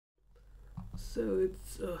So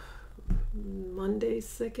it's Monday,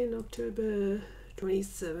 2nd October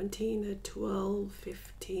 2017 at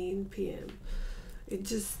 12:15 p.m. It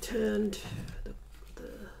just turned,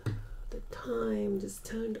 the time just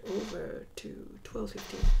turned over to 12:15.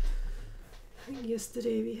 I think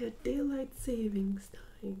yesterday we had daylight savings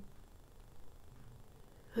time.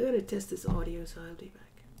 I gotta test this audio, so I'll be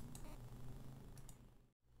back.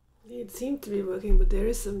 It seemed to be working, but there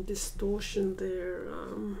is some distortion there.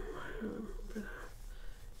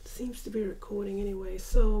 It seems to be recording anyway.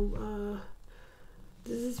 So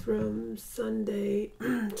this is from Sunday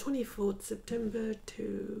 24th September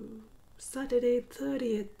to Saturday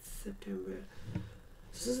 30th September.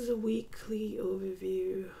 So this is a weekly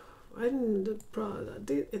overview. I didn't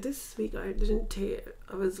this week I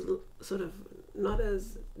was sort of not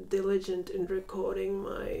as diligent in recording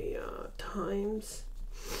my times.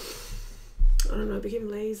 I don't know, I became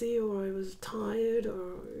lazy, or I was tired,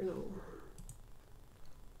 or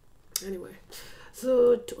anyway.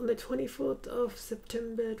 So on the 24th of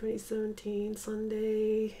September 2017,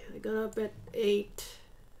 Sunday, I got up at 8,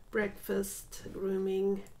 breakfast,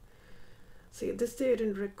 grooming. See, this day I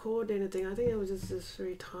didn't record anything. I think I was just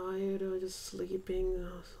very tired, or just sleeping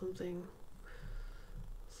or something.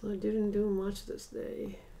 So I didn't do much this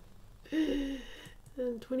day.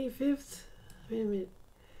 And 25th, wait a minute.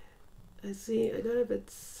 I got up at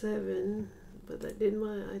 7, but I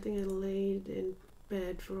think I laid in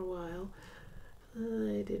bed for a while.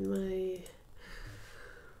 I did my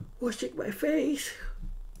washing my face,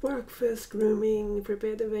 breakfast, grooming,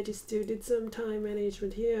 prepared the veggie stew, did some time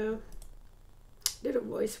management here. Did a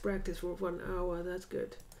voice practice for 1 hour, that's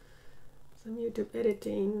good. Some YouTube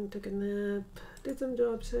editing, took a nap, did some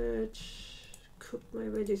job search, cooked my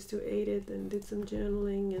veggies to ate it, and did some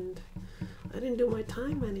journaling. And I didn't do my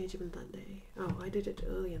time management that day. Oh, I did it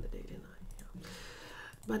early in the day, didn't I? Yeah.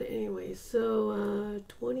 But anyway, so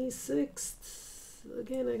 26th,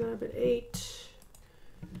 again I got up at 8.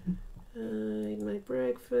 Ate my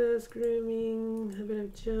breakfast, grooming, a bit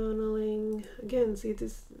of journaling. Again, see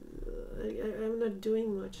this, I'm not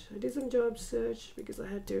doing much. I did some job search because I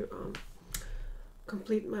had to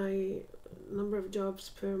complete my number of jobs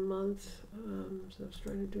per month, so I was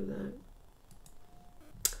trying to do that.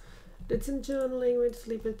 Did some journaling, went to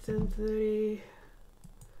sleep at 10:30.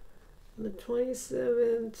 On the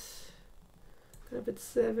 27th, got up at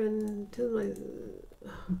 7, did my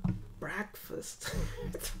breakfast.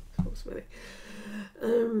 That was funny.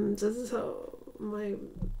 So this is how my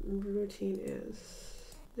routine is.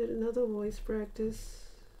 Did another voice practice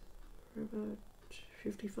for about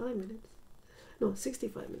 55 minutes. No,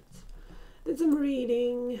 65 minutes. Did some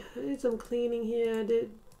reading, I did some cleaning here, I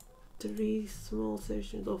did 4 small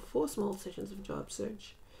sessions of job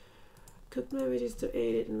search. Cooked my veggies to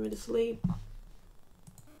ate it and went to sleep.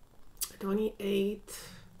 28.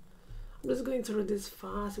 I'm just going through this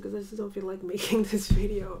fast because I just don't feel like making this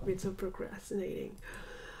video. I've been so procrastinating.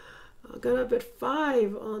 I got up at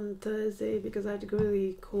 5 on Thursday because I had to go to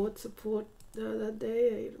the court support that day.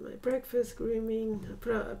 I ate my breakfast, grooming. I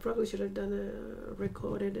probably should have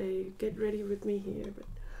recorded a get ready with me here, but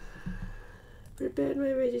prepared my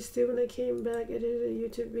veggies stew. When I came back, I did a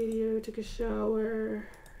YouTube video, took a shower,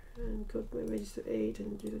 and cooked my veggies to ate,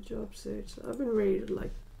 and did a job search. So I've been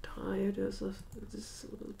really tired as of this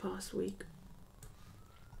past week.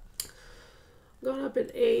 Got up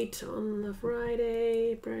at 8 on the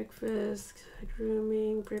Friday, breakfast,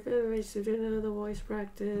 grooming, prepared my veggies, did another voice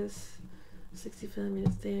practice, 65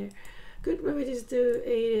 minutes there. Cooked my veggies stew,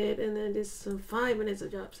 ate it, and then did some 5 minutes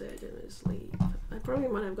of job search and went to sleep. I probably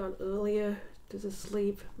might have gone earlier to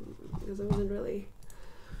sleep because I wasn't really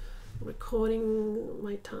recording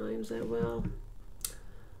my times that well.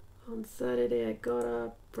 On Saturday I got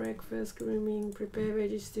up, breakfast, grooming, prepare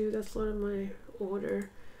veggie stew. That's sort of my order.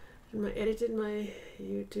 And I edited my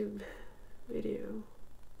YouTube video.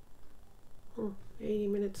 80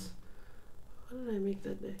 minutes. What did I make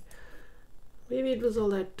that day? Maybe it was all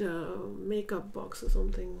that makeup box or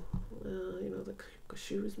something. The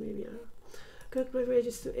shoes maybe. I don't know. Cooked my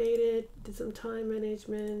veggies to ate it. Did some time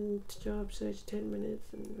management, job search 10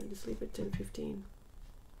 minutes, and went to sleep at 10:15.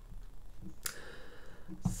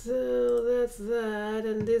 So that's that,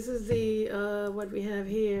 and this is the what we have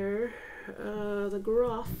here, the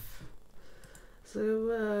graph.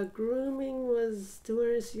 So grooming was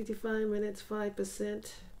 265 minutes,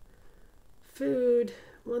 5%. Food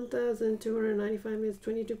 1,295 minutes,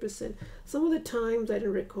 22%. Some of the times I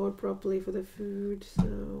didn't record properly for the food,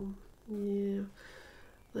 so yeah.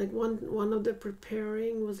 Like one of the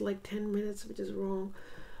preparing was like 10 minutes, which is wrong.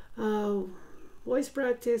 Voice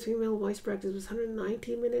practice, female voice practice was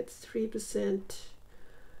 190 minutes, 3%.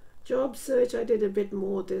 Job search, I did a bit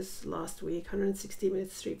more this last week. 160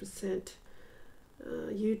 minutes, 3%.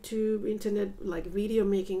 YouTube, internet, like video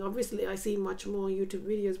making. Obviously, I see much more YouTube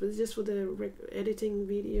videos, but it's just for the editing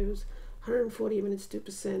videos. 140 minutes,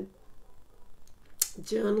 2%.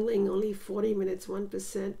 Journaling, only 40 minutes,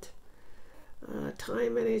 1%.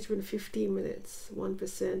 Time management, 15 minutes,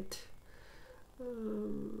 1%.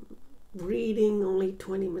 Reading, only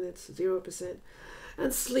 20 minutes, 0%.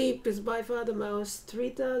 And sleep is by far the most,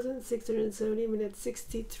 3,670 minutes,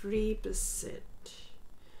 63%.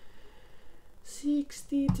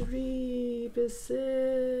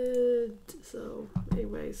 63%. So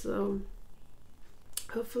anyway, so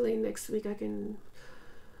hopefully next week I can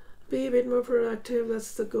be a bit more productive.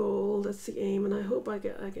 That's the goal, that's the aim, and I hope I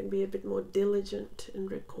can be a bit more diligent in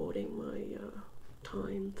recording my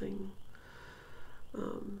time thing.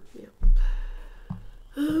 Yeah.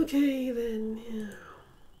 Okay then, yeah.